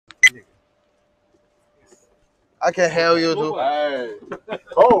I can help you too. Hey.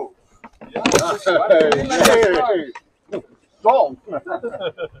 Oh. Hey. Strong.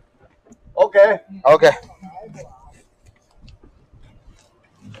 Okay. Okay.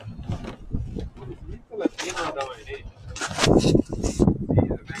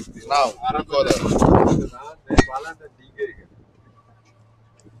 Now, record it.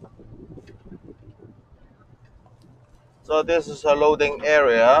 So this is a loading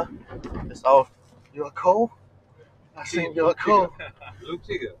area. It's all. You're cold? I think you're cold. Look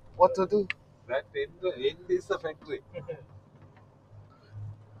here. What to do? That end is a factory.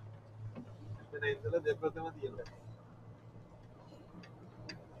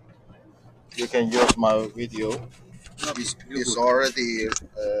 You can use my video. It's already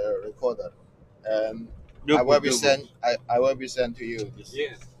recorded. I will be sent. I will be sent to you.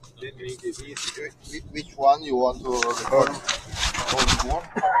 Yes. Then make it easy. Which one you want to record? Only one.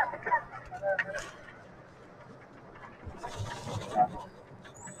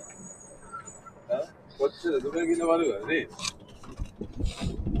 What's the value?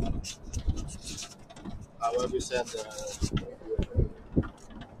 I will be sent this one.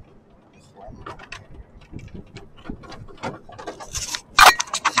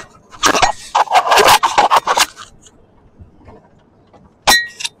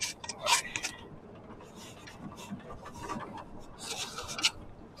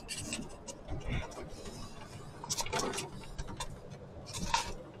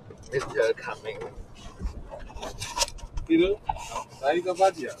 Mr. Coming. Hello? Right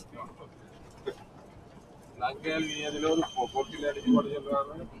about here. Langal near the load for popularity. What is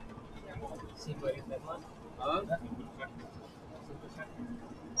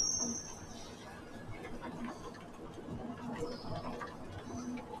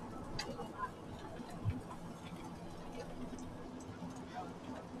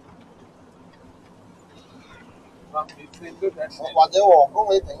或者黃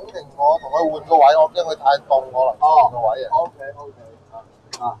工你停一停我，同佢換個位，我驚佢太凍，可能換個位啊。Okay.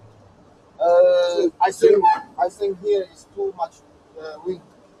 I think here is too much wind.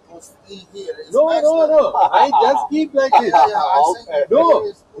 To stay here is No. I just keep like this. Okay. No.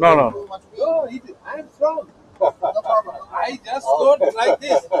 Too much wind. No, I'm strong. No problem. I just got like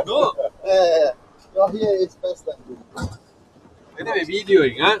this. No. Your here is best than you. Anyway,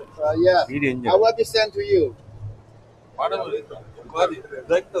 videoing, huh? Yeah. Video. I will be sent to you. What about it? What is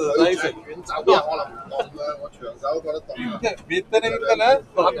that? The license. 遠走啲人可能唔凍嘅，我長手覺得凍啊。With the that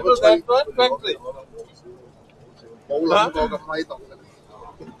one factory. 冇諗過咁閪凍嘅。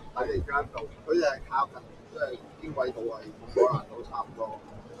喺而家度，佢哋係靠近，即係經緯度係同海南島差唔多，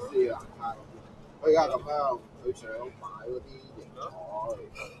斯里蘭卡。佢而家咁樣，佢想買嗰啲型材，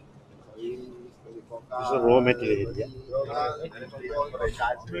佢哋國家。是 raw material 嘅。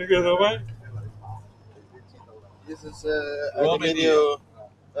This is aluminium.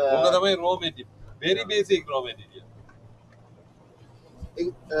 Raw material. Very basic raw material.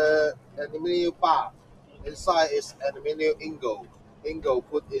 Aluminium bar. Inside is aluminium ingot. Ingot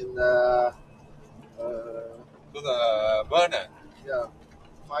put in To the burner. yeah,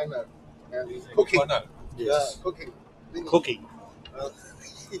 finer and cooking. Burner. Yeah, cooking. Cooking.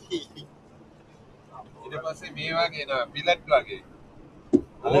 ඊට පස්සේ මේ වගේ නා පිලට් වගේ.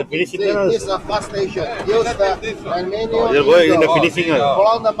 This is a fast station. Use the aluminium You're going in the ingot finishing.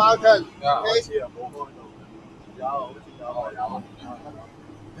 along the mountain. Yeah. Okay?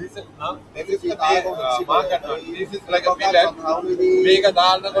 This is the market one. This is like a fillet. මේක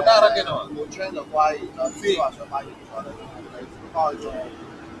දාන්නකොට අරගෙනවා.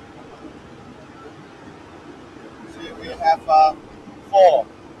 See, we have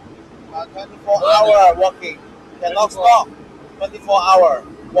 24-hour walking. Cannot stop. 24-hour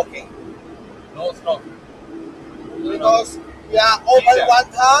walking. No stop. Because we are open one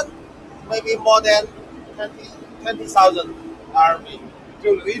time, maybe more than 20,000 RMB. To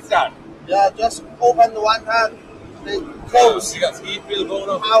restart. Yeah, just open one time, they close. Because heat will go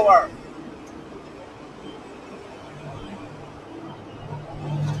down. Hour.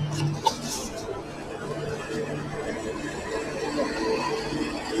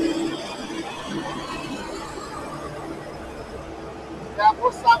 Yeah,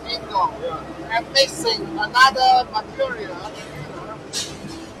 put some ingot and mixing another material.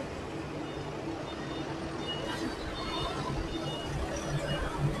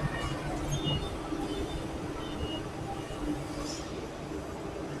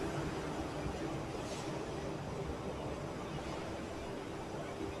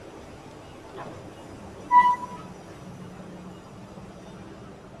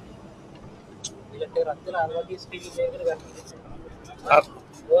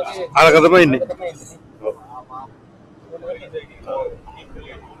 අර කතම ඉන්නේ.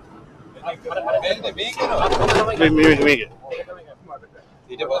 මේක.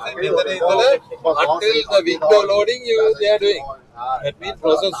 ඊට පස්සේ මෙතන ඉඳලා until the window loading they are doing. That means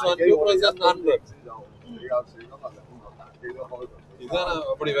process 1 to process 100. இதான்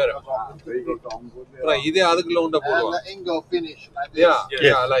அப்படி வேற. இதே அதுக்குள்ள உண்ட போடுவோம். And the ingo finish like this.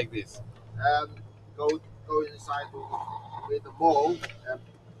 Yeah, like this. And go inside with the bowl and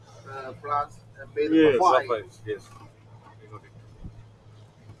plus and bait for fire. Yes.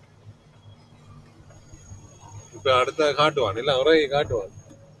 இப்ப அடுத்த காட்டுவான் இல்ல ஒரே காட்டுவான்.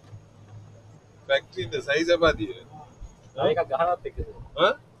 ஃபேக்டரி இந்த சைஸை பாத்தீங்க. ඒක ගහනත් එක්කද? ஆ?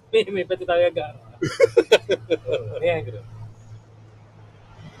 මේ පැත්තේ තව එකක් ගහනවා. මේ අංකර.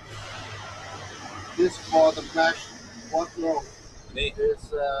 This for the black water Nee. is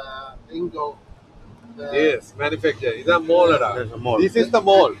ingo. Yes, manufacture. இதான் Malta. This is the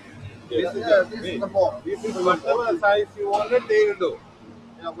mold. This is the ball. This is whatever size you want it, they will do.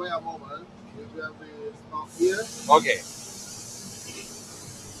 Yeah, wait a moment. We will be stop here. Okay.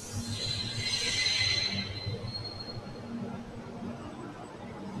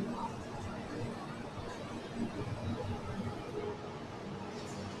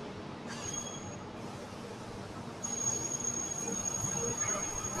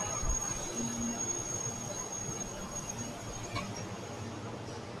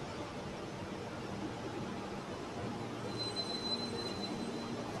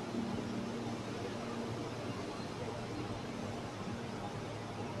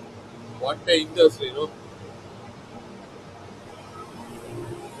 What the industry, you know?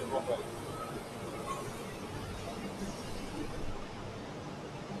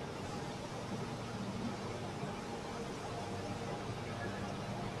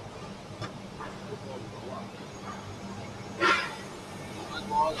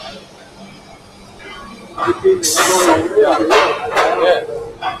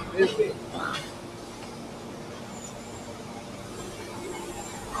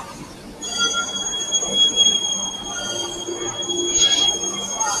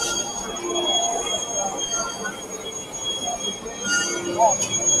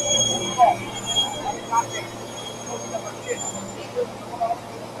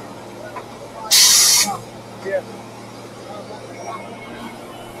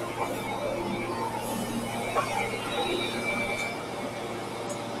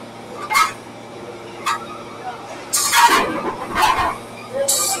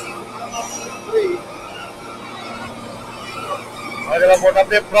 Agora vou botar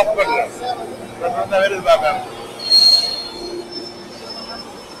até próprio para não dar ver devagar.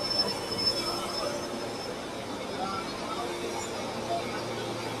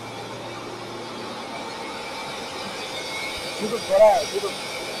 Tudo fora, tudo.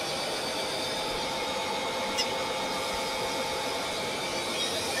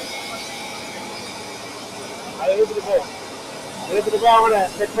 Aí tudo bom. Ele tudo bom agora,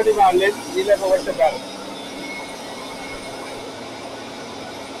 set பண்ணி வா lens இல்ல போட்டு பாரு.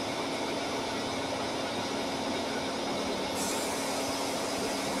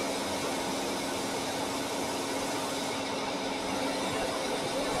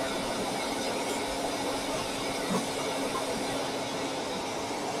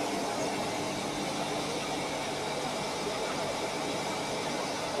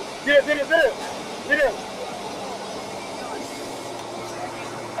 Sini.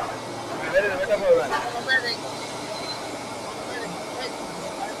 Better போறேன்.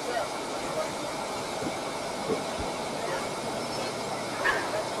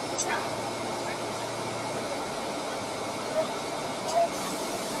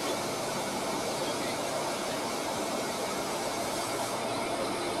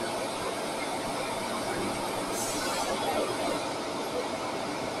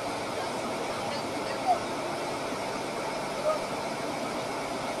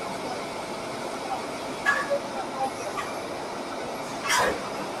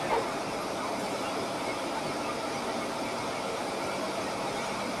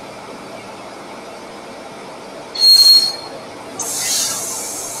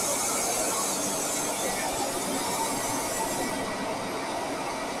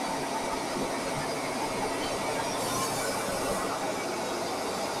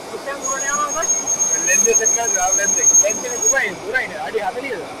 Lens set කරලා lens එක දුරයි අඩි 40ද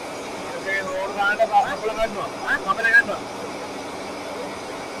ඒක රෝඩ් ගන්නට කපල ගන්නවා කපල ගන්නවා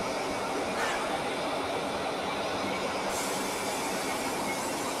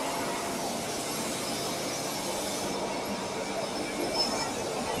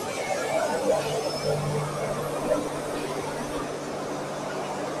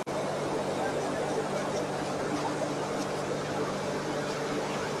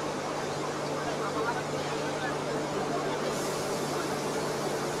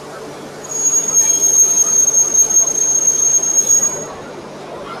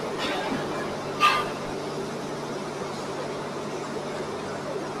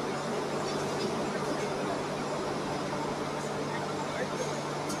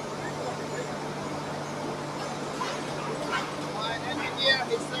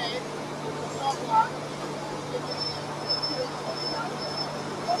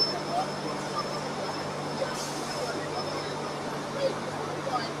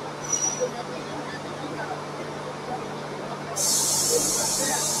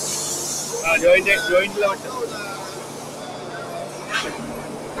joint level.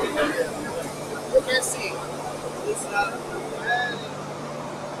 You can see it's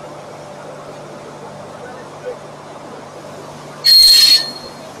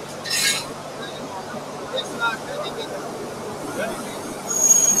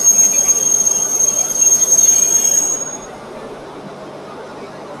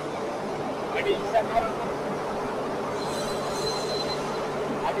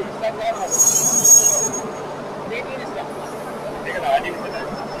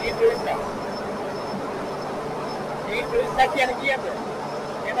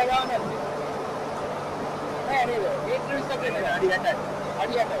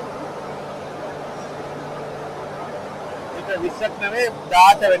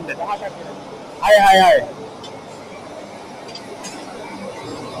Hi.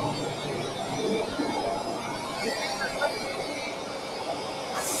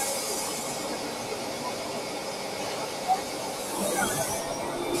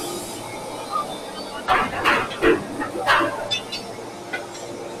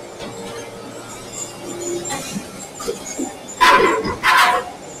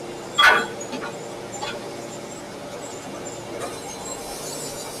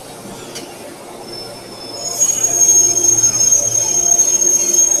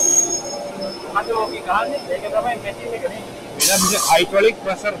 hydraulic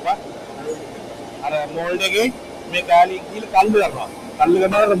pressure mold එකේ මේ කාලේ කීල කල්ලු කරනවා. කල්ලු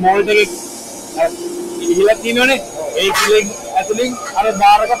කරනකොට mold එකේ ඉහිලා තියෙනවනේ. ඒ කිලෙන් ඇතුලින් අර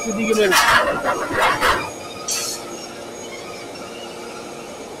බාරක පිටිගෙන එනවා.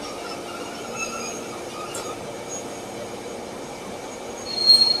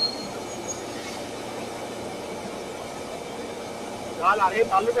 කාලා අර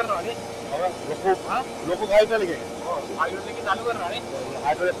තල්ලු කරනවානේ. ලොකු hydraulic එක. hydraulic එක තල්ලු කරනවානේ.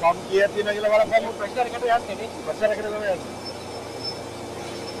 hydraulic pump කීයක් තියෙනවා කියලා බලන්න pressure එකට යන්නේ නේ. pressure එකට තමයි යන්නේ.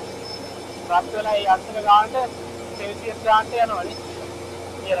 රත් වෙලා ඒ අත්තර ගන්නට සෙල්සියස් ගන්නට යනවානේ.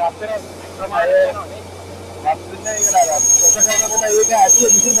 මේ රත් වෙන ප්‍රමාණය යනවානේ. රත් වෙන එක ලා pressure කරනකොට ඒක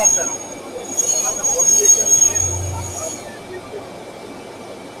ඇතුලේ මිසින් රත් වෙනවා.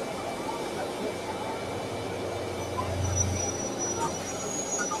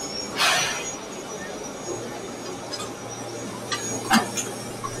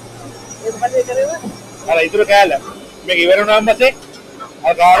 අර ඉතුරු කෑල්ල මේක ඉවර වුණාම පස්සේ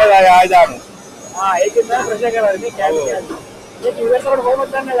අර කාලේ ආයෙ දානවා. ඒකෙන් තමයි ප්‍රෙෂර් කරන්නේ මේ කෑල්ල කියන්නේ. ඒක ඉවර කරනකොට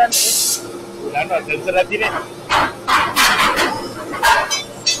කොහොමද දන්නේ? දන්නවා සෙන්සර් එකක් තියෙන්නේ.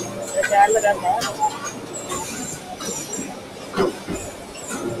 ඒ කෑල්ල ගන්නවා.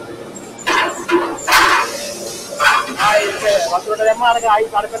 ඒක වතුරට දැම්ම අරක ආයෙ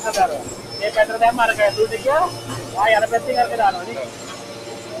කරකට දානවා. මේ පැත්තට දැම්ම අරක ඇතුළට ගියා ආයෙ අර පැත්තෙන් අරක දානවා නේ.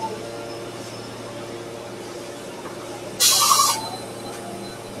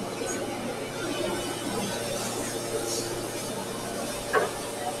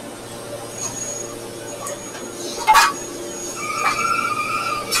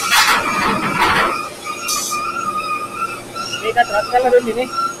 මේකත් රත් කරලා දෙන්නේ නේ.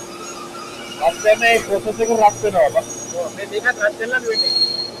 රත් වෙන්නේ process එක රත් වෙනවා. ඔව් මේකත් රත් කරලා දෙන්නේ.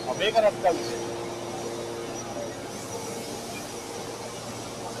 මේක රත් කරලා.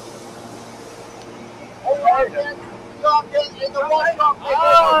 What?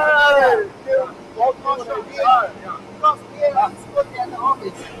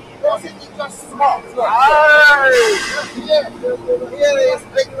 Right.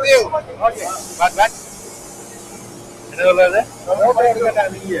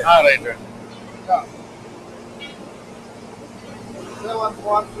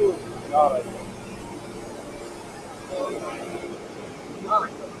 All right.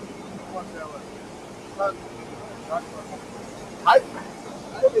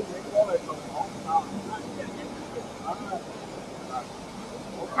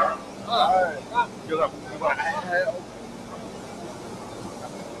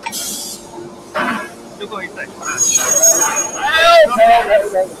 You go inside.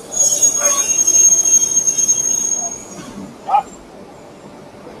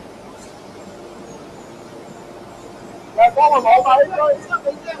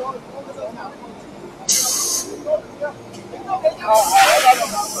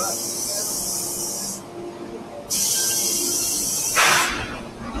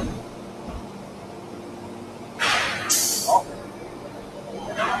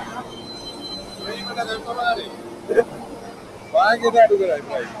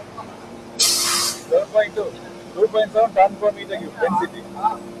 2.7 ton per meter cube density.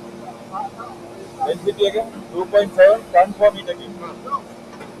 Density again 2.7 ton per meter cube.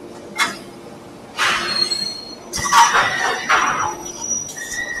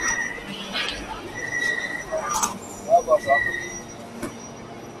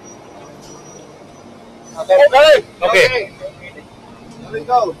 Okay. There we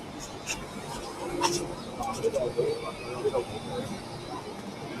go.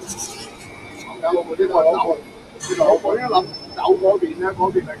有冇呢個好過？呢個好過，一諗走嗰邊咧，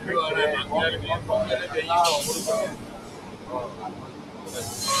嗰邊係棘嘅，嗰邊安放嘅地方。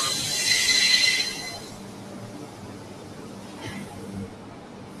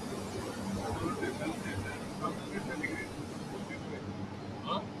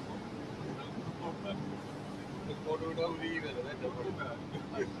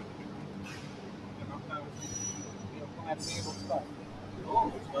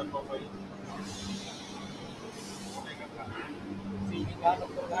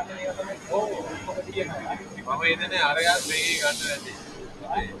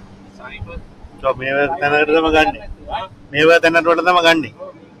So මේව තැනකට තමයි ගන්නෙ. මේව තැනකට වල තමයි ගන්නෙ.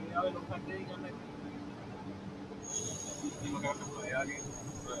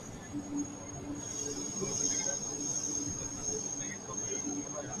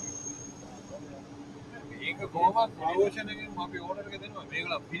 ඒක කොහොමද ප්‍රමෝෂන් එකෙන් අපි ඕඩර් එක දෙනවා.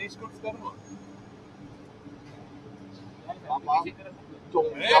 මේගොල්ලෝ finish කුඩ්ස් කරනවා.仲有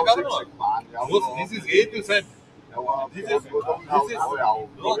識食飯有 This is A to Z. 有啊， This is有個鐘頭左右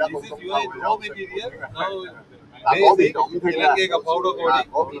，no, 一個 this is 鐘 you 頭 had 嘅 raw 休息。 material. Now 嗱嗰邊就唔聽啦，嘅 powder coating.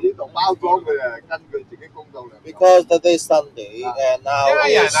 嗰邊呢度包裝佢係根據自己工作量。Because today is Sunday and now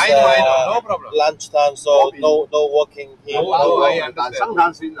Yeah, is I know, no problem. lunchtime, so no working here. No,包裝 I 但 understand. 生產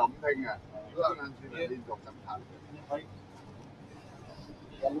線就唔聽嘅，生產線係連續生產嘅。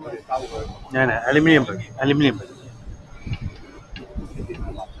咁佢哋收佢。නෑ නෑ aluminium බag. Aluminium bag.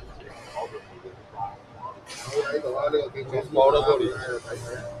 喺度啊！呢個叫做powder coating，喺度睇睇。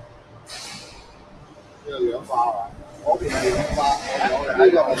呢個氧化啊，嗰邊係氧化，我哋呢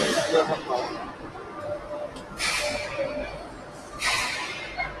個係呢個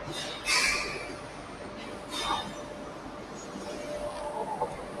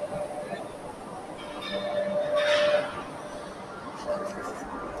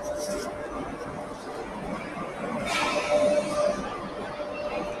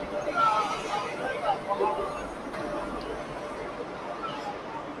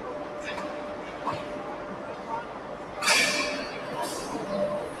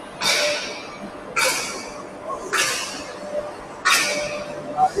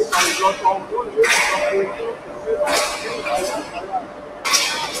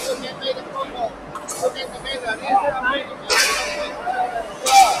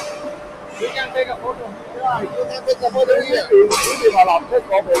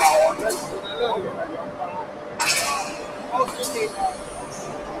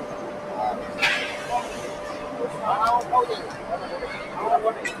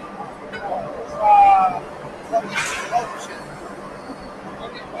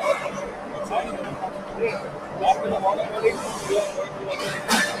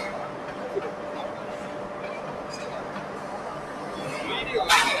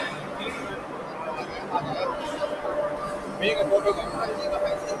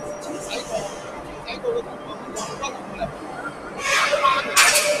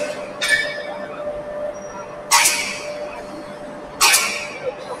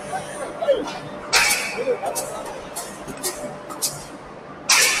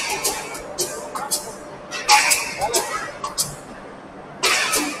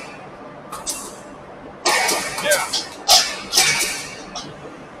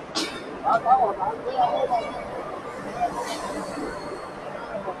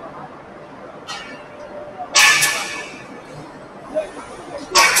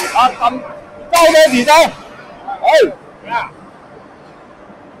時間，係。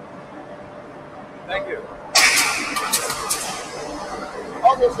Thank you.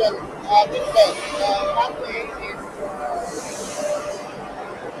 Okay, sir. This bag, one way is.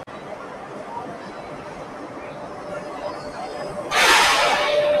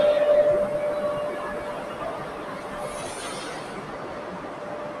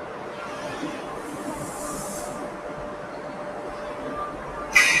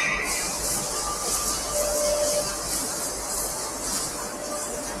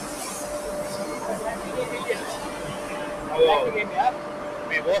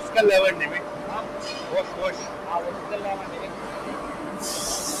 मैं wash कर लेवन नहीं मैं wash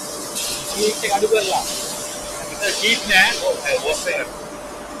Heat adu කරලා. මෙතන heat නෑ. ඔව් of එක.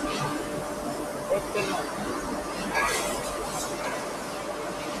 ඔෆ් කරනවා.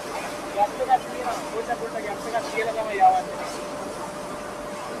 ගැප් එකක් තියෙනවා. පොඩ ගැප් එකක් තියලා තමයි යවන්නේ.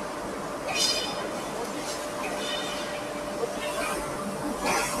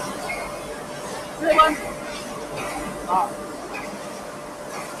 Seven. Ah.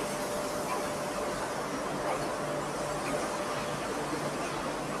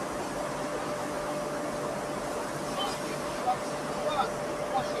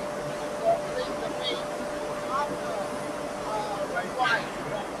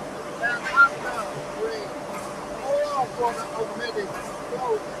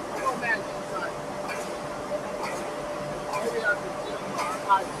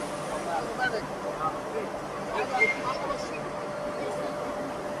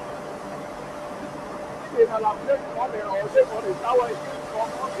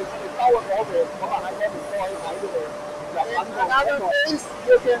 Another things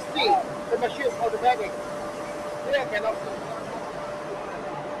you can see the machine automatic. Here cannot.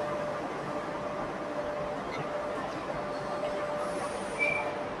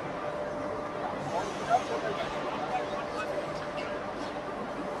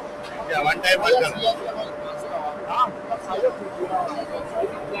 Yeah, one time was done.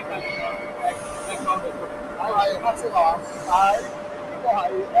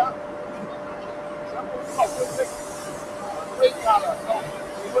 Green color.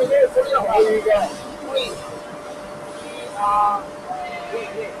 Green.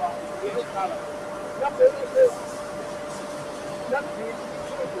 Green color.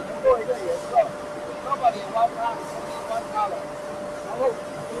 做一个颜色，nobody one color。然後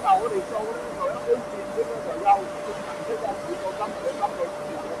以後我哋做咧就一般見呢個就優出一次到金到。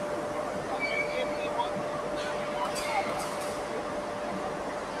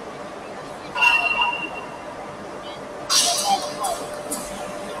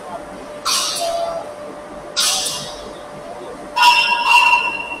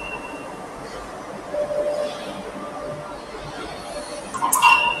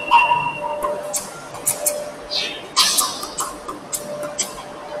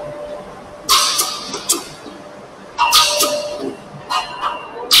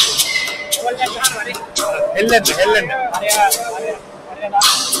Helen.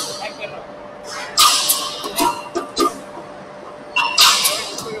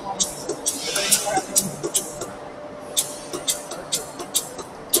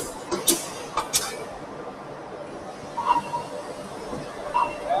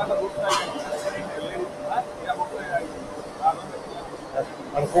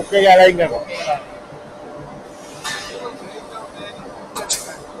 Cook cái ra đây nè.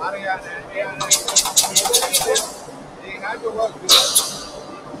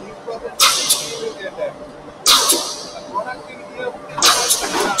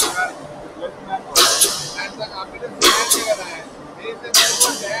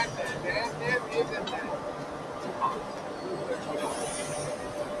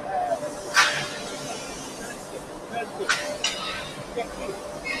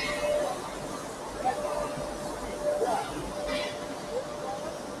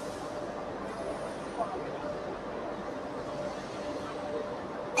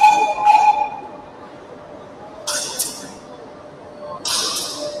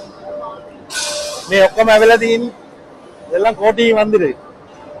 මේ ඔක්කොම ඇවිල්ලා තියෙන්නේ. එල්ලම් කෝටි මන්දිරේ.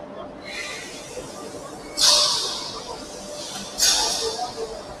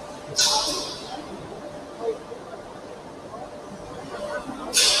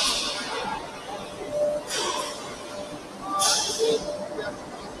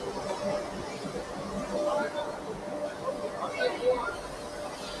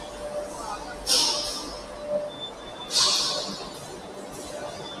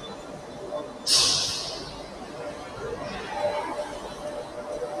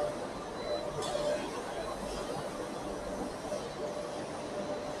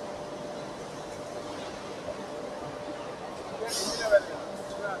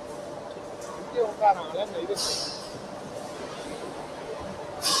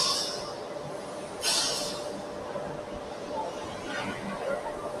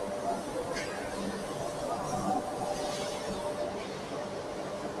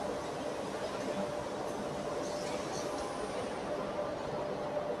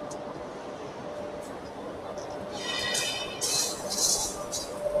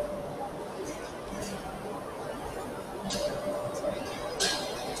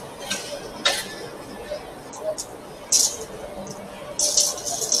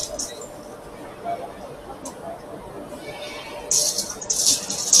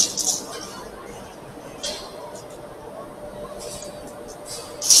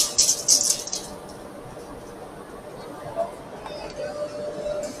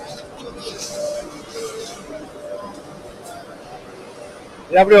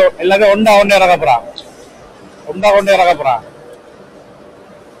 இது அப்படி எல்லாரும் ஒண்டா கொண்டு இறக்கப்பறான். ஒண்டா கொண்டு இறக்கப்பறான்.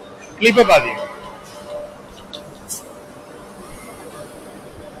 கிளிப்பை பாதி.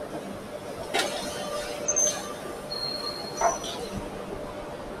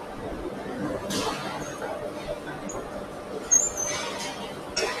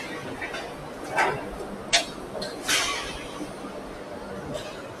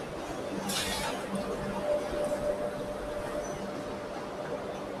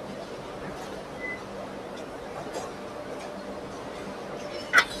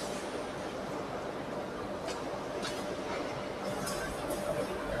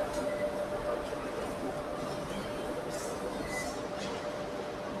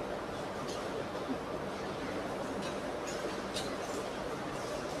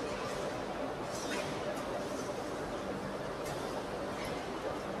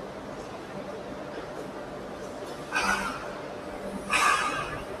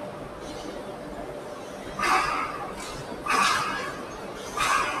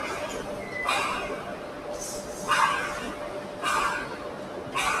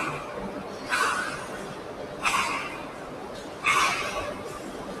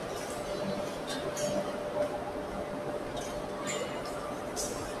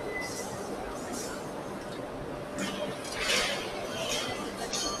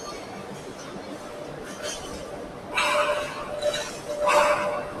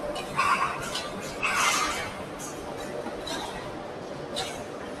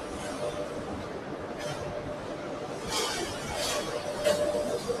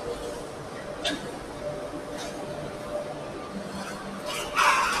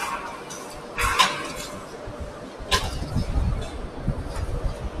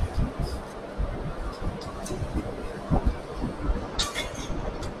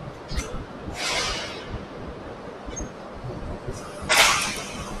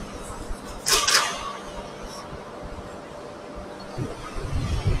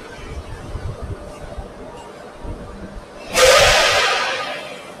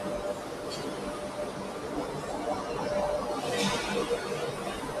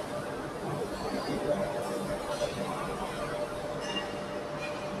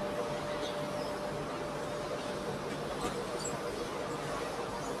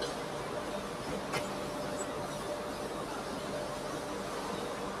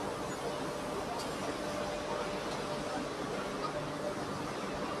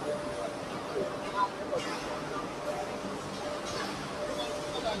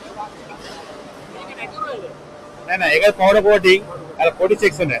 නෑ ඒක පවුඩර් කෝටින් අර පොඩි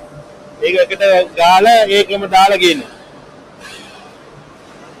සෙක්ෂන් එක. ඒක එකට ගාලා ඒකම දාලා ගියන්නේ.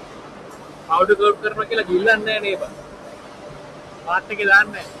 පවුඩර් කෝට් කරනවා කියලා ගිල්ලන්නේ නෑ නේද? පාත් එකේ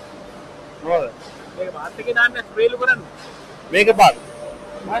දාන්නේ නෑ. මොකද? මේක පාත් එකේ දාන්නේ ස්ප්‍රේලු කරන්නේ. මේක පාත්.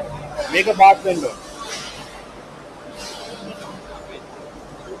 මේක පාත් වෙන්න ඕන.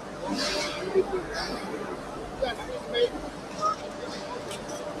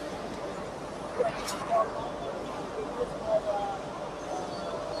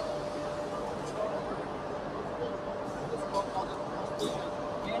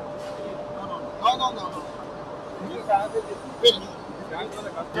 No.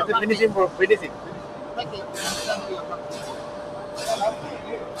 Just finishing, bro. Finishing. Thank you.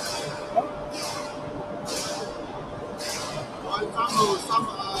 For example,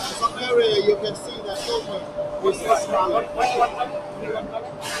 some area you can see the filter with this color.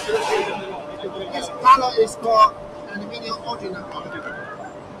 This color is called aluminium original color. You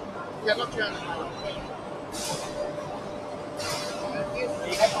cannot change the color.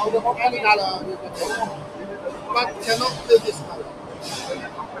 Any color you can change, but cannot do this color.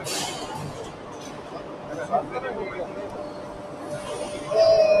 Another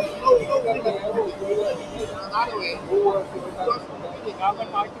way.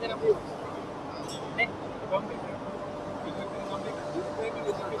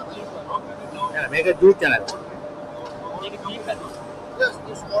 Make a juice channel. Yes,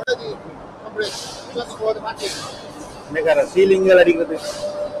 it's already complete. Just for the matching. Make a ceiling already. Go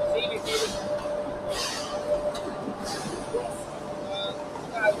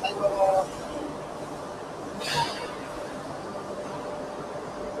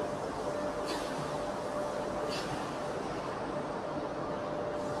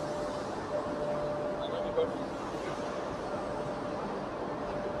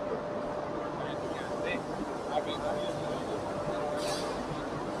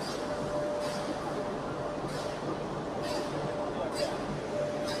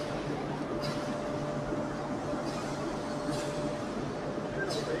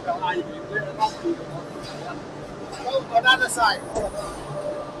another side.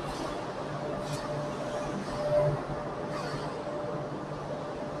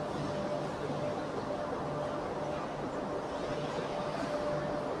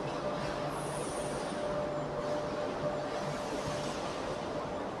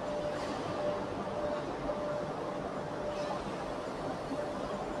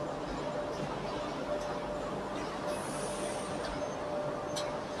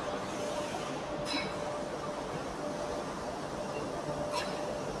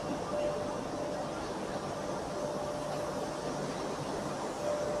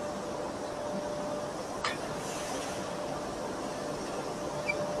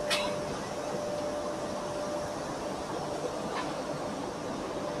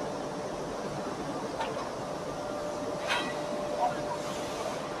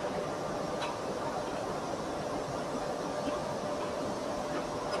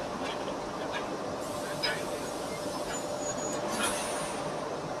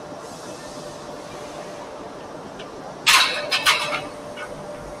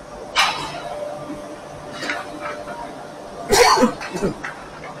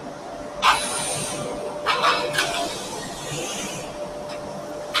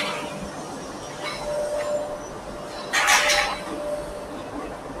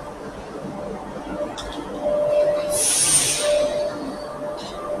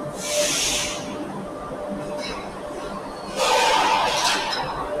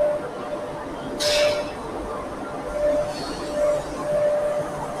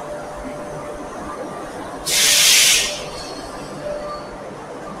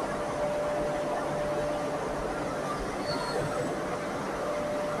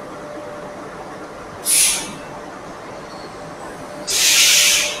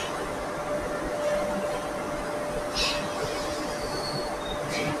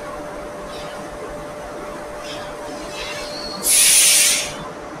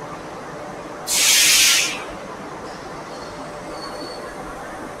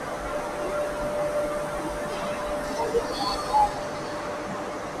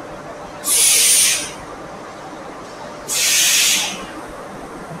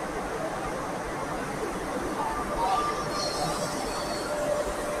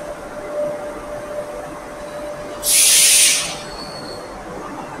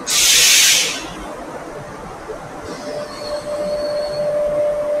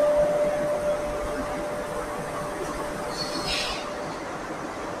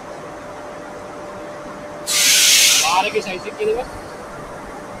 ආරගේ size එක කීයද?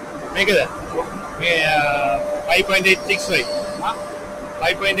 මේකද? මේ 5.86 වෙයි.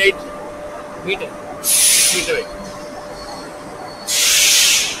 5.8 meter. 6 meter වෙයි.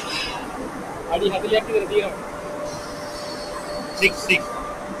 අඩි 40ක් විතර තියෙනවා. 6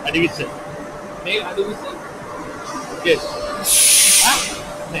 අඩි 20. මේ අඩි 20. Yes.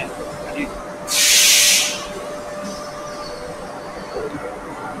 නෑ. අඩි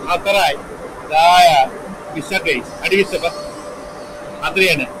 4යි. 10යි. 20යි. අඩි 20 පහ.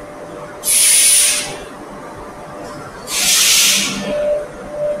 4 යන.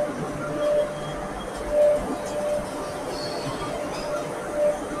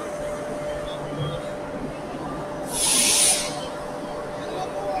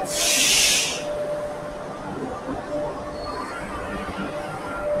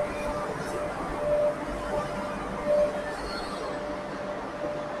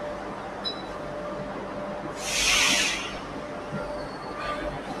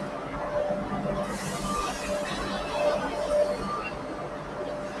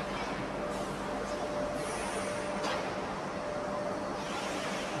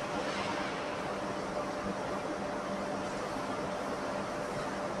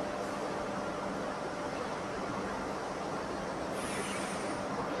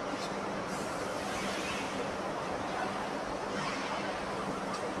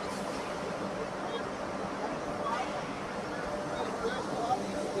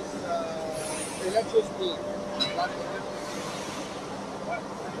 Electricity.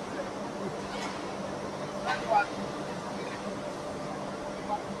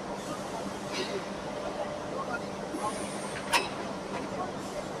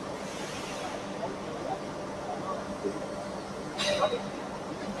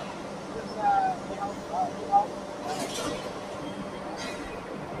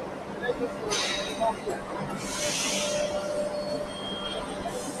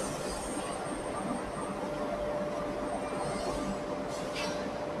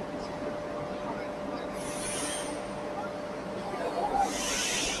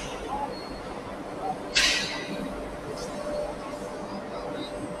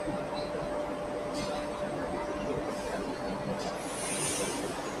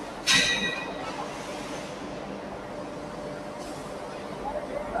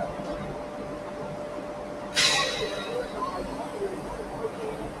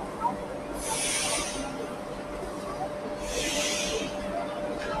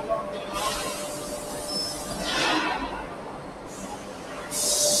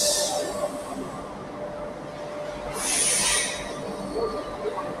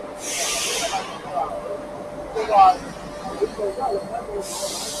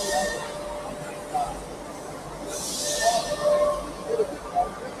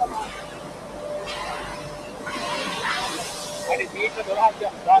 අඩි මීටර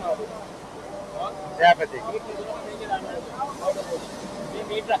 12ක් දානවා. එයාපතේ. මේ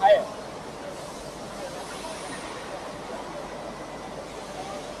මීටර 6.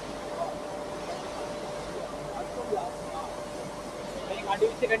 මේ අඩි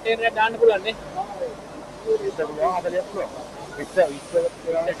 20 කන්ටේනර් එකක් දාන්න පුළුවන් නේ. ඒක පුළුවන් 40ක් පුළුවන්. 20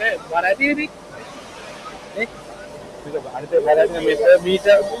 බර ඇතිනේ. නේ? ඒක අනිත් බරන්නේ මීටර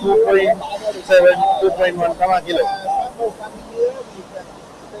 2.7 2.1 තමයි kilo. whole family here, we can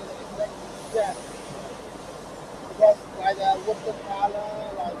stay the exact yeah. Because like the water color,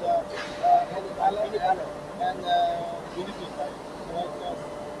 like the any color, and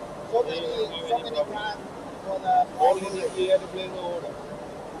so many kinds for the all in the clear to play road.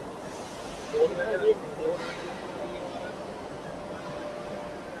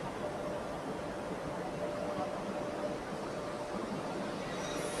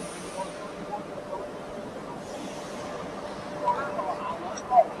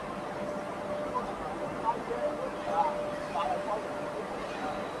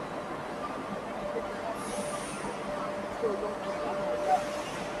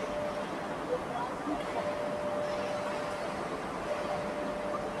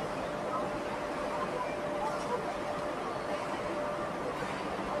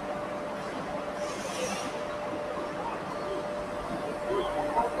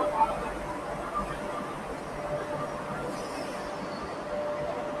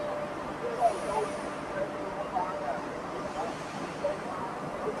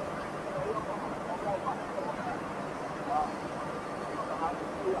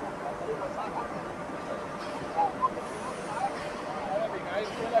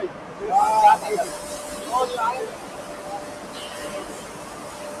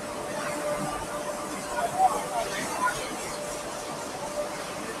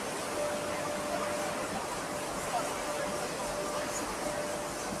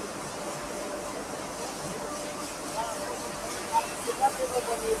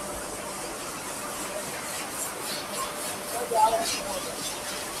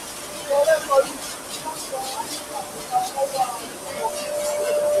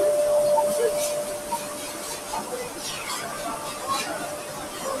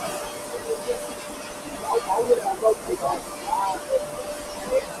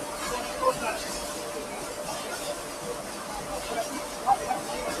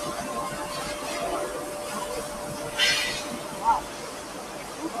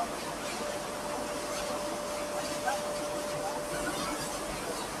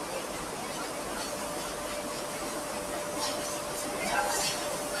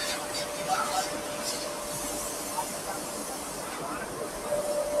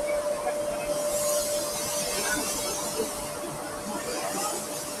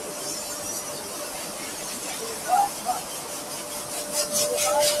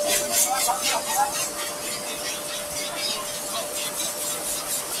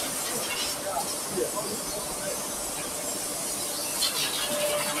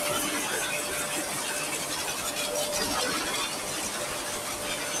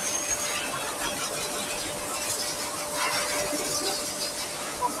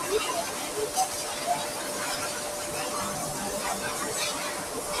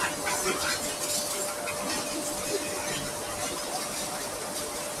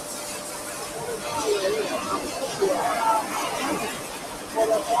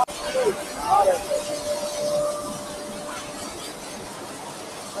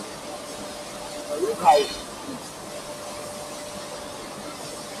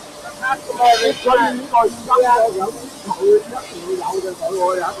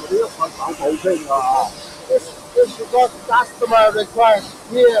 It's because customer requires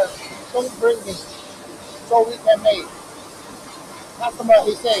here, don't bring it, so we can make. Customer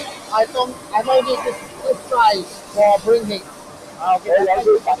he say, I don't need this size for bringing.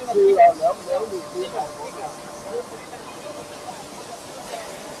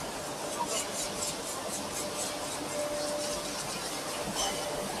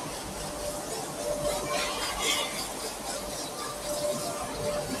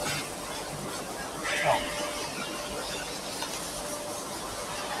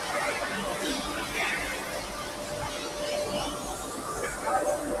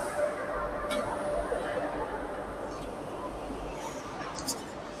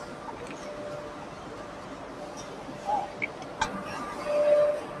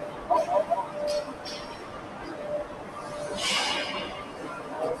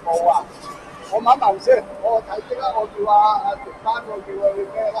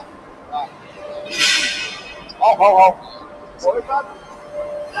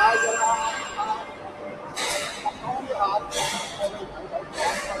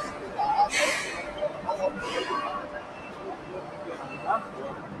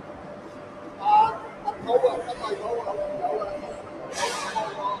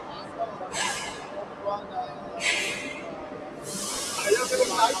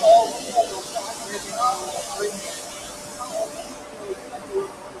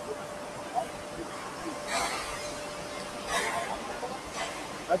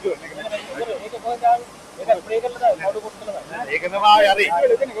 ඒක තමයි හරි.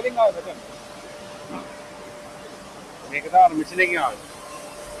 මේක තමයි මිෂින් එකකින් ආවේ.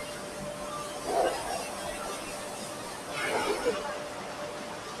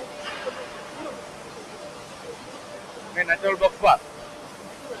 මේ natural box bar.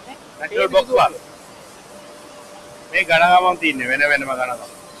 Natural box bar. මේ ගණගමන් තියන්නේ වෙන වෙනම ගණගම.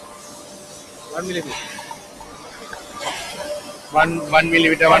 1 mm. 1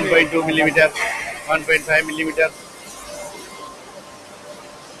 millimeter, 1.2 millimeter, 1.5 millimeter.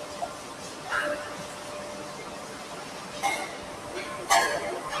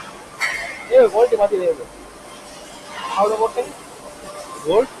 ये गोल्ड मत ले लो हाउ द गोल्ड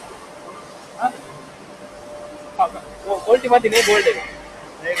Gold? वो गोल्ड मत नहीं गोल्ड है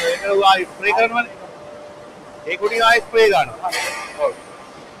ඒක ආ ස්ප්‍රේ කරනවනේ. ඒක උඩින් ආ ස්ප්‍රේ ගන්නවා. ඔව්.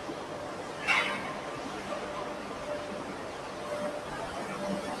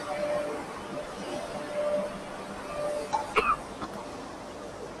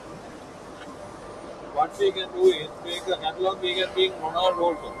 What we can do is make the catalog we can bring Ronald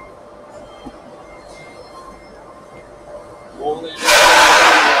also. All the we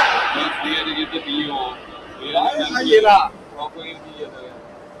have to get the PO. We have to get the proper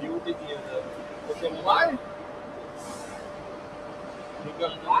beauty theater. Okay, why? You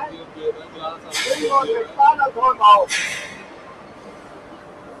can give the glass of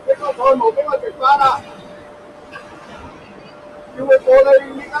因為玻璃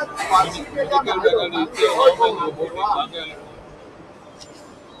依家還是嘅因為喺度等開放係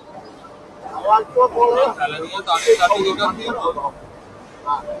啊，個玻璃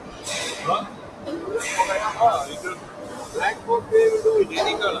Blackboard they will do it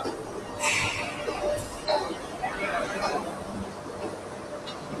any color.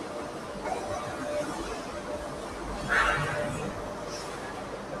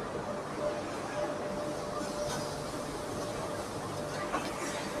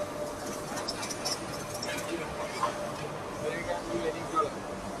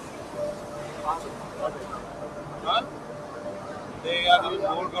 Huh? They are doing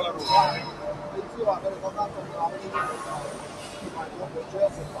more color.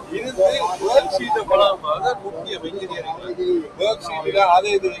 This worksheet முக்கியம் engineering worksheet அது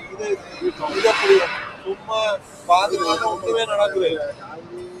இது சும்மா பாத்துட்டு ஒண்ணுமே நடக்குது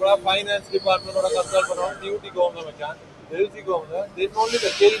இப்ப finance department ஓட consult பண்றோம் டியூட்டி கோங்க மச்சான் LC கோங்க then only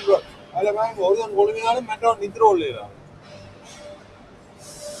the chain work அத வாங்க ஒருதன் கொளுவினாலும் metro நித்ர உள்ளேடா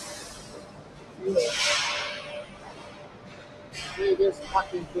this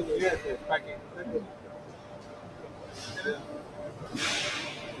packing finish. yes packing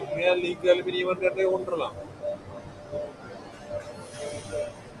உண்மையா லீகல் பிரிவன்ட்டே கொண்டுறலாம்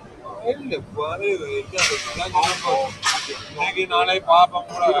இல்ல பாரு இன்னைக்கு நாளை பாப்போம்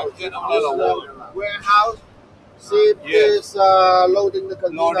கூட நம்மளால Warehouse. See this loading the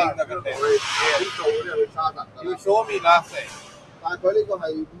container. Loading the container. You show me last time. 但係佢呢個係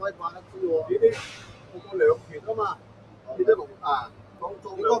唔可以掛得知喎。呢啲好過兩片啊嘛，呢啲6啊，應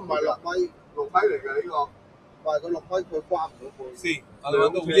該唔係6米，6米嚟嘅呢個。唔係佢6米佢掛唔到背。See, ಅದು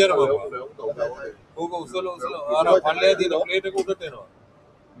ಒಂದು ಉಯರ ಬಾಬಾ. ಹೋಗೋ ಉಸಲು ಆರ ಪಲ್ಯದಿನ plate ಕೊಟ್ಟೇನೋ.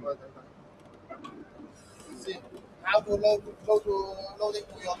 See how to loading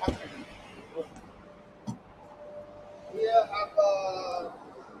to your country. Here have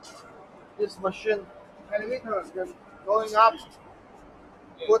this machine elevator going up.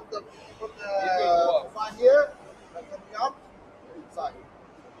 Put the fan here and coming up inside.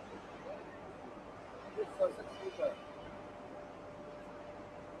 This is 6 meter.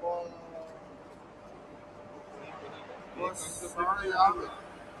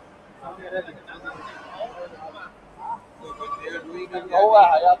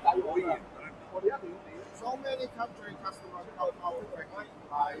 Sorry, so many country customers come our factory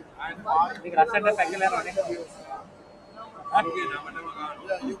and buy.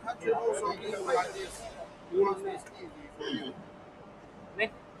 Yeah, you country also give like this. You want this easy for you.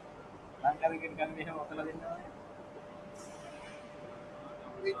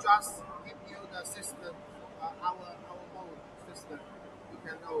 We just give you the system, our mode system. You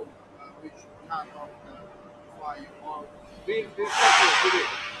can know which kind of fly you want. This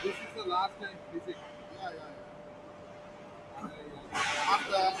is the last time visit. Yeah.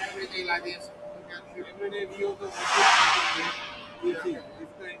 After every day like this, you can shoot. Every day we also we see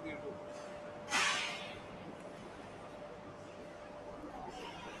this time we do.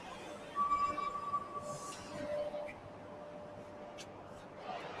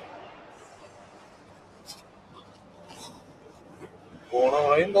 പോണ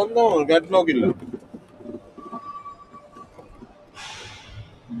വഴിയും തന്നോ catalogue ഇല്ല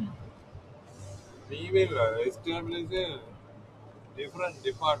നീ email establish a different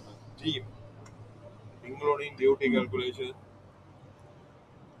department team, including duty calculation.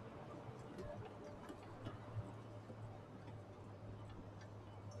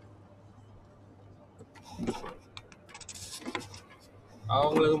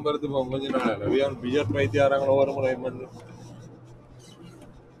 அவங்களுக்கும் பருத்து போகும் கொஞ்ச நாள் இல்லை பிஜட் வைத்தியாரங்களோ ஒரு முறை வந்து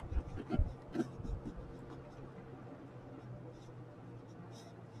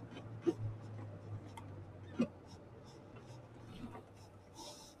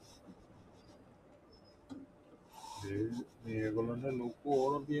මේගොල්ලන්ට ලොකු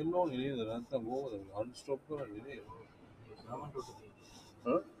ඕන තියෙන්න ඕනේ නේද නැත්නම් කොහොමද අන්ස්ටොප් කරන්නේ නේද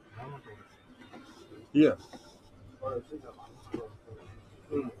Yeah.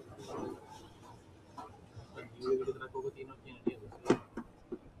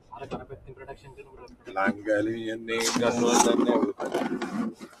 ලංකාවේ යන්නේ ගන්නවත් නැහැ.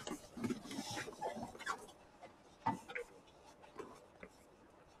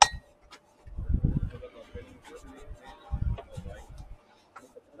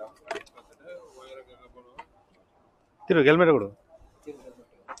 திரு ஹெல்மெட் கொடு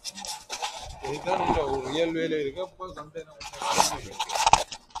இதுதான் ரியல் வேலை இருக்கு அப்போ container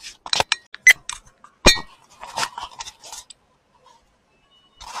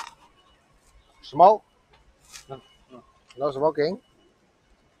Smoke? No smoking?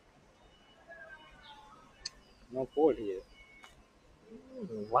 No cold here.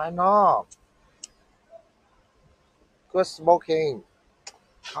 Why not? Good smoking.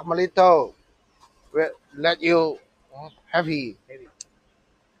 Come a little. Let you happy.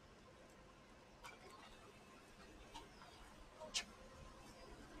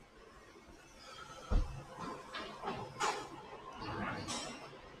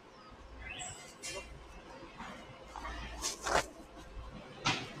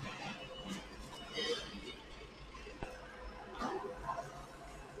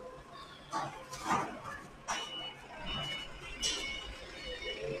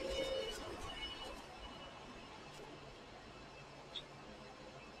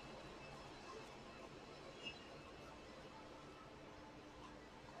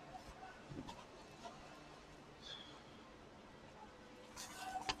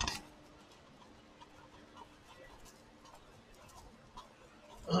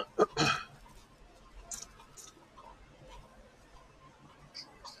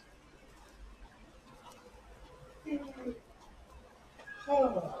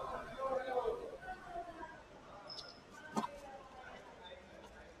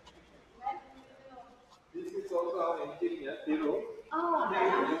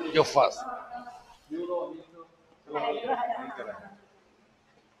 You first.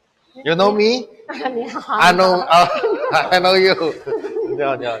 You know me? 你好， I know. I know you. 你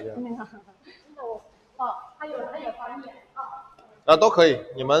好，你好，你好。哦，还有翻译哦，都可以，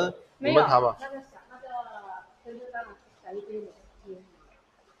你们谈吧。那个就是让小一堆人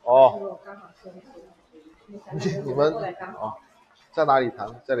哦，我刚好休息，你们过来刚好，在哪里谈？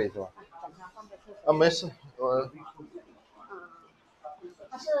这里是吧？等他放在厕所。啊，没事，我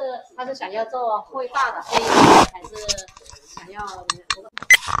他是想要做会大的黑还是想要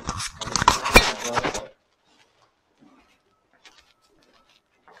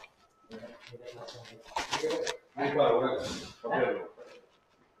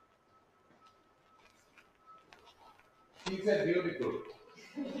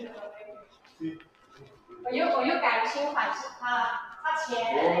我又改了新款式，他前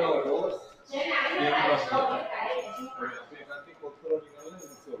2个月来的时候我又改了一点新款式。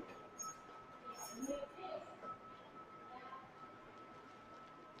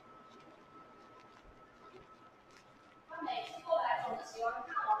他每次过来总是喜欢看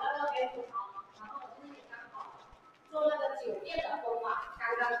我要不要给吐槽嘛，然后我今天也刚好做那个酒店的风嘛，刚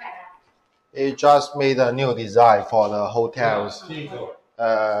刚改的。It just made a new design for the hotels.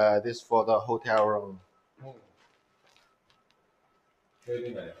 This for the hotel room.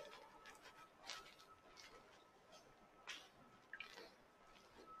 Very nice.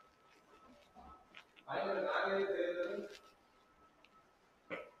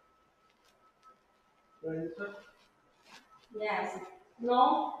 Yes.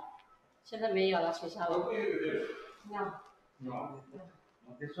 No. 现在没有了，学校了。No.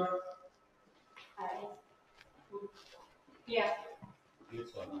 This one? Yeah.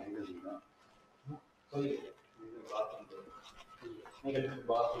 This one, I will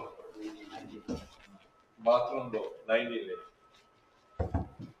bathroom door, 90 days.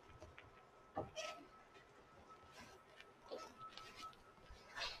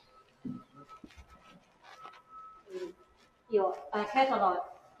有开头的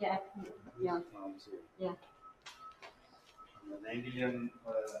yeah Yeah. Yeah.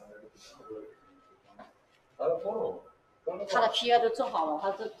 他的 PR 都做好了，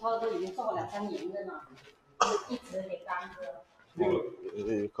他都已经做了2-3年了呢，就一直给耽搁。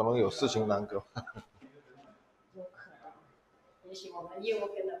可能有事情耽搁。有可能，也许我们业务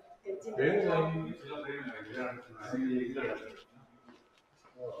跟进的多。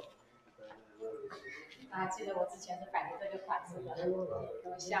记得我之前是摆的这个款式的，然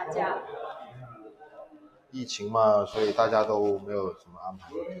后下架了。疫情嘛，所以大家都没有什么安排。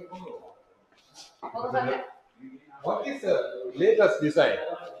What is the latest design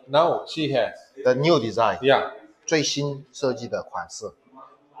now she has? The new design. Yeah. 最新设计的款式。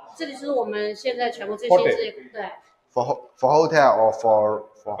这里是我们现在全部最新对。For hotel or for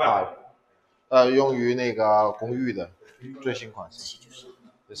house？ 用于那个公寓的最新款式。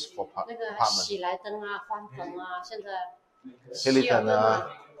This for apartment. 那个喜来登啊，欢腾啊，现在。Hilton 啊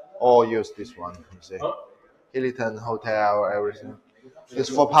 ，all use this one. You see, Hilton hotel everything. It's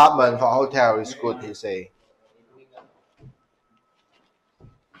for apartment, for hotel is good. He say.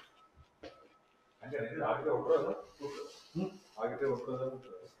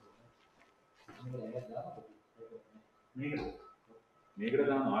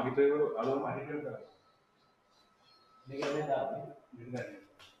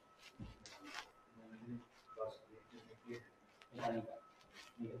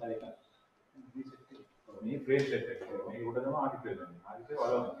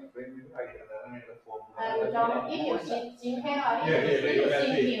今天啊，呢個線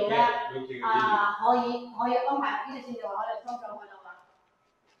條咧，可以安排呢個線條可以裝上去啦嘛。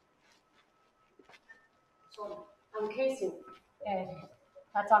Sorry, I'm casing.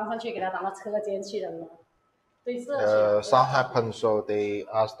 他裝上去，給他當到車間去了嘛。Some happened, so they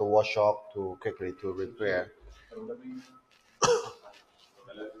asked the workshop to quickly to repair.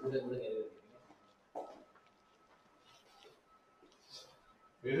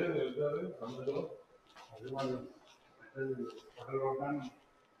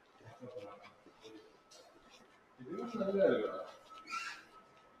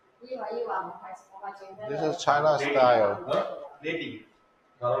 This is China style.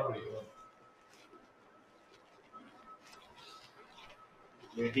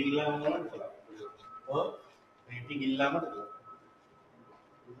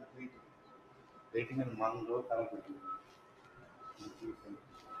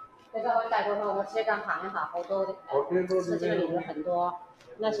这个我带过后，我车间看一下，好多设計裏面很多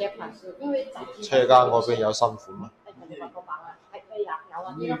那些款式，因為車間嗰邊有新款嘛？有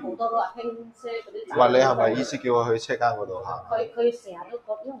啊，依家好多都話輕車嗰啲。喂，你係咪意思叫我去車間嗰度行？佢成日都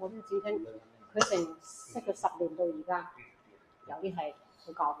講，因為我呢個展廳，佢成識佢10年到而家，有啲係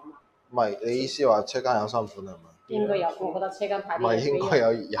好舊㗎嘛。唔係，你意思話車間有新款係咪？應該有，我覺得車間排啲。唔係應該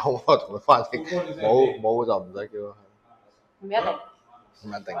有我同佢翻譯，冇就唔使叫佢去。唔一定。唔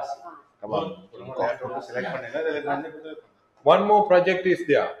一定。咁啊唔覺。One more project is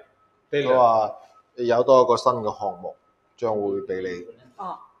there. 佢話有多一個新嘅項目將會俾你。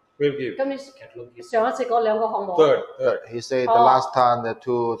哦。Will give. 咁你上一次嗰2個項目。Third. He said the last time the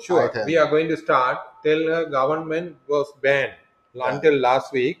 2 Sure. items. We are going to start. Tell her government was banned until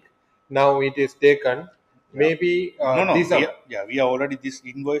last week. Now it is taken. Maybe no. December. We are already this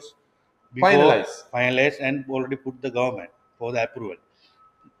invoice finalized and already put the government for the approval.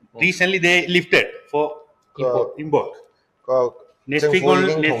 Recently they lifted for import. Next week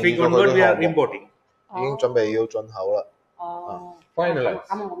onward we are importing. 已經準備要進口啦。哦。Finalized.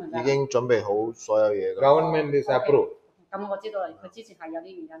 咁我明白。已經準備好所有嘢㗎。Government is approved. 咁我知道啦，佢之前係有啲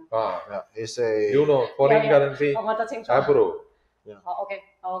原因。Yeah, he say. You know, foreign currency 我得清楚。approved. 好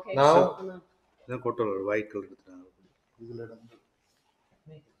OK。Now. White color.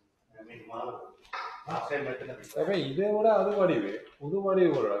 Abbey ಇದೇ ಕೂಡ ಅದು ಮಾಡಿವೆ ಇದು ಮಾಡಿವೆ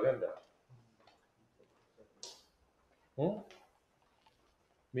ಕೂಡ ಗಂಡ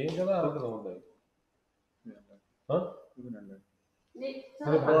ಮೇಘದ ಅರ್ಧ ಒಂದು ಇದು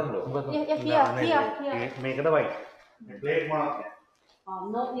brown ಮೇಘದ white plate mark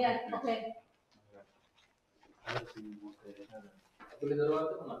no here okay आपली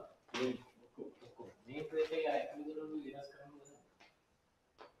दरवाजा पण मी प्लेट आहे ऍक्च्युअली जर विनाश करून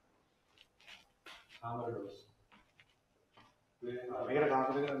हां डोस मेरा कहां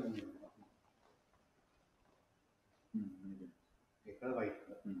पे एक वाइट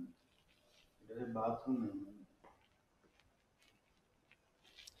इधर बाथरूम में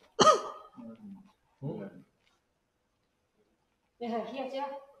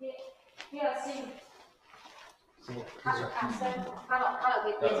here see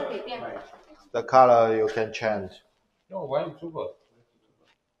The color you can change. No, white super.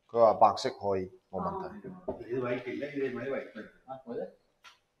 佢話白色可以冇問題。ഇത് white ഇല്ല ഇത് white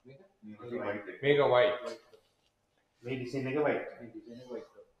Make a white. ഈ ഡിസൈൻ ഒക്കെ white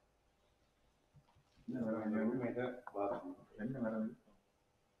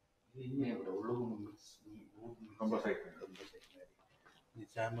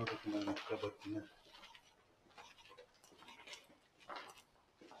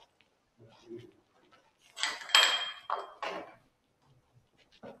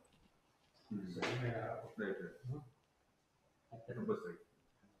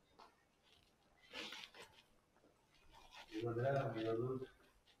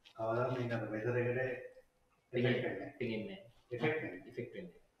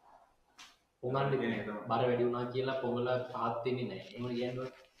පොඟන්න බර වැඩි වුණා කියලා පොඟල පහත් වෙන්නේ නැහැ. එහෙම කියන්නේ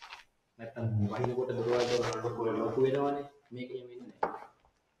නැත්තම් වහිනකොට දොරවල් ලොකු වෙනවනේ. මේක එහෙම වෙන්නේ නැහැ.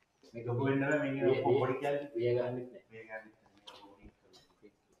 මේක ලොකු වෙන්න බෑ මේක පොඩි කියන්නේ විය ගන්නෙත් නැහැ. විය ගන්නෙත් නැහැ.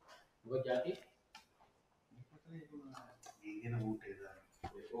 මොකද જાති? මේකන ඌට ඒක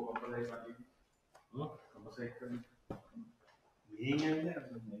කම්පලයි පාටි. කම්පසයි කරන මේ කියන්නේ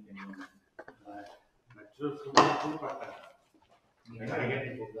natural fruit පාටා.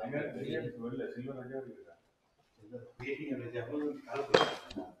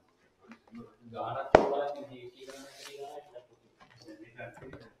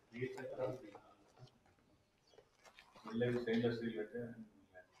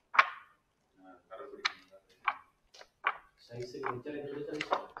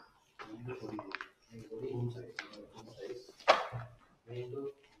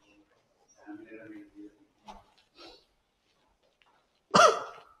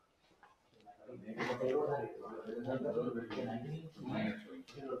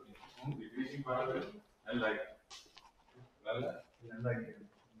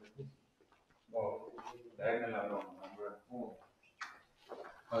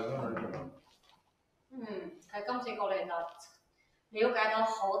佢今次過嚟就了解到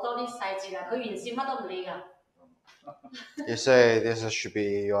好多啲細節啊！佢原先乜都唔理㗎。You say this should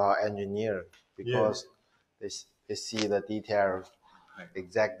be your engineer because they see the detail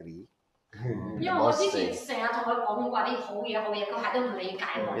exactly. 因為我之前成日同佢講話啲好嘢，佢係都唔理解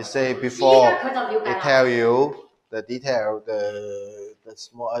我。You say before 依家佢就了 they 解 tell 啦。 you the detail, the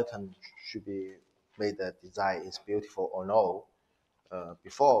small item should be made the design is beautiful or no.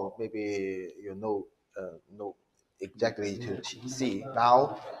 Before maybe you know exactly to see.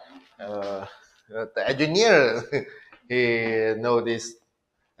 Now the engineer he know this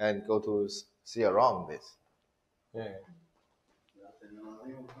and go to see around this. Yeah.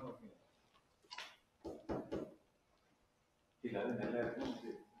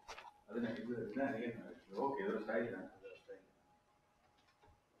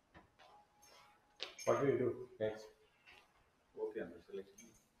 What do you do next? Okay, I'm selection.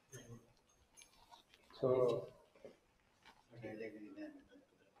 So,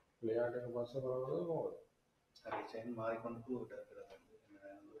 layout එක පස්සේ බලනවද කොහොමද? හරි චයින් මාරිකොන්න පුළුවන්.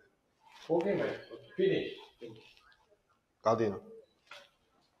 Okay, man. Finish. 搞掂啦。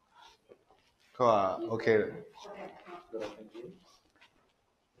佢話 OK 啦。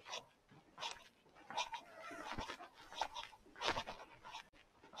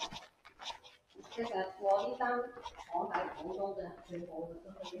其實我呢單廠喺廣東嘅最好嘅都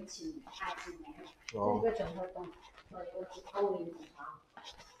係啲前太前名，即係一個整合動，我只溝你幾行。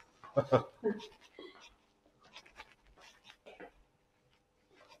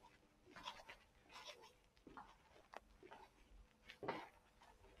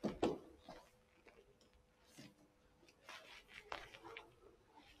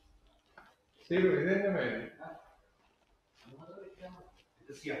Siru, ഇതെന്നെ മേലെ.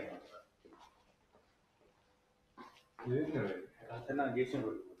 ഇത് സിയാണ്. ഇതെന്നെ മേലെ. അതന്നെ ഗേഷൻ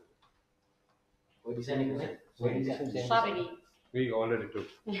റോഡ്. ඔය ඩිසයින් එක නේ. Strawberry. We already took.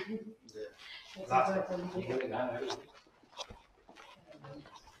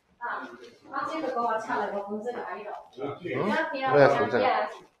啱先佢講話拆嚟個款式喺度。咩款式啊？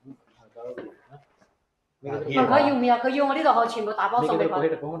佢要唔要？佢要我呢度可以全部打包送俾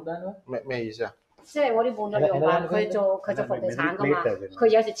佢。咩意思啊？即係我啲換咗用品，佢做房地產噶嘛，佢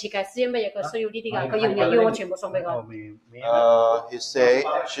有時設計師乜嘢佢需要呢啲㗎，佢要唔要我全部送俾佢？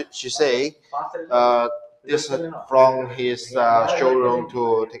 She say, this from his showroom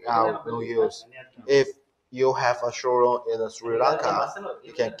to take out, no use. If you have a showroom in Sri Lanka,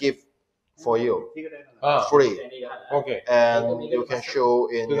 he can give for you free, Okay. and you can show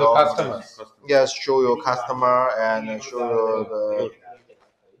in To the your customers. Yes, show your customer and show the.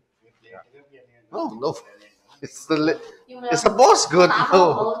 No, it's the boss good.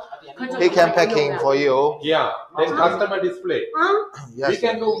 No. he can packing for you. Yeah, then customer display. We Yes.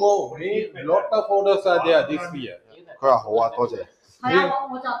 can do more. We lot of orders are there this year. 佢話好啊，多謝。係啊，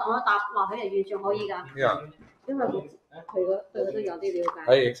我就同佢答話，佢係完全可以㗎。 Yeah, 因為佢對佢都有啲了解。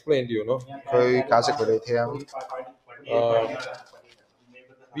 I explained to you, no? 佢解釋佢哋聽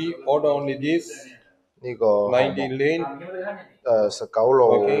We order only this 呢個項目90 lane 19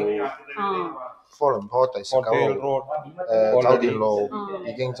路 Okay. 科倫坡第19 Hotel 路 Road. 酒店路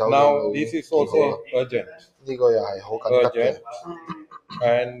已經酒店 Now 路已 this 經 is 見過 also urgent. 呢個又係好緊急嘅。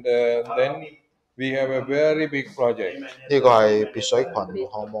 And then we have a very big project. 呢個係別水群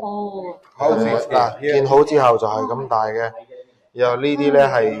項目。哦。 Housing 嗱， here. 建好之後就係咁大嘅。然後呢啲咧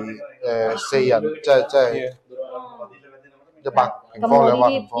係4人，即係100平咁方、200我呢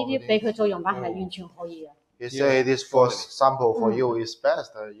啲平方嗰俾啲。佢做樣板係完全可以嘅。You say this for sample for you is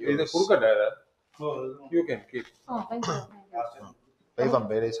best. Is a crocodile. You can keep. 哦，thank you。俾份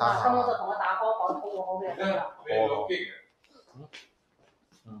俾你參咁我就考。同佢打波講好嘅。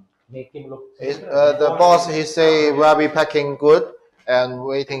 Make him look. The boss he say will be packing good and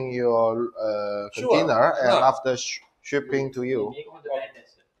waiting your container and after shipping to you. Make him the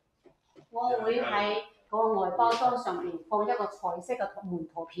best. 我會喺個外包裝上邊放一個彩色嘅門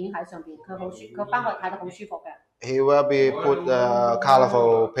圖片喺上邊，佢翻去睇得好舒服嘅。He will be put the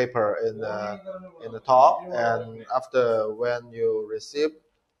colorful paper in the top, and after when you receive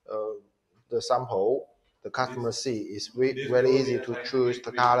the sample, the customer see it's very easy to choose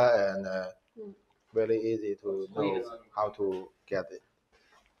the color and very easy to know how to get it.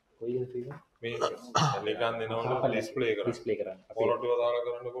 कोई नहीं මේ නිකන් දෙනවනේ display කරා. Display करा පොරටුව දාලා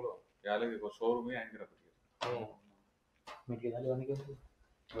කරන්න පුළුවන්. යාළුවගේ showroom එකේ අයින් කරපිට. मिनट के डाले बने क्या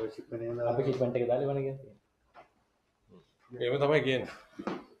अभी शिपमेंट के डाले बने क्या එහෙම තමයි කියන්නේ.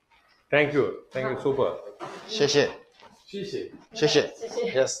 Thank you. Thank you. Super. 谢谢，谢谢。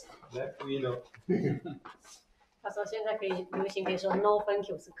Yes. Let me know. 他說現在可以流行可以說 no thank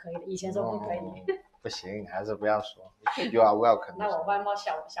you 是可以的，以前說不可以。不行，还是不要說。You are welcome. 那我外貌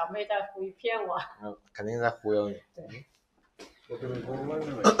小妹在胡騙我。肯定在忽悠你。對。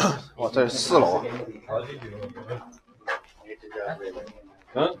哇，这是4樓啊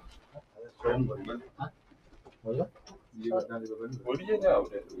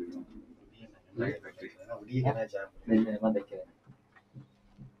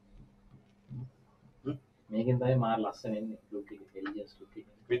！මේකෙන් තමයි මාර ලස්සන එන්නේ ලුක් එක එලිජන්ස් ලුක් එක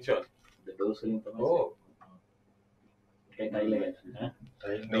Which one? the doors වලින් තමයි Oh. ඒකයි ටයිල් එක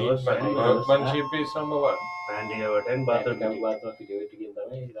Workmanship is number one. Standing over 10 bathroom. bathroom bathroom video එකකින්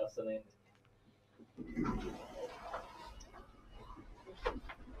තමයි ලස්සන එන්නේ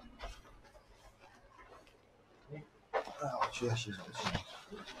我去洗手间。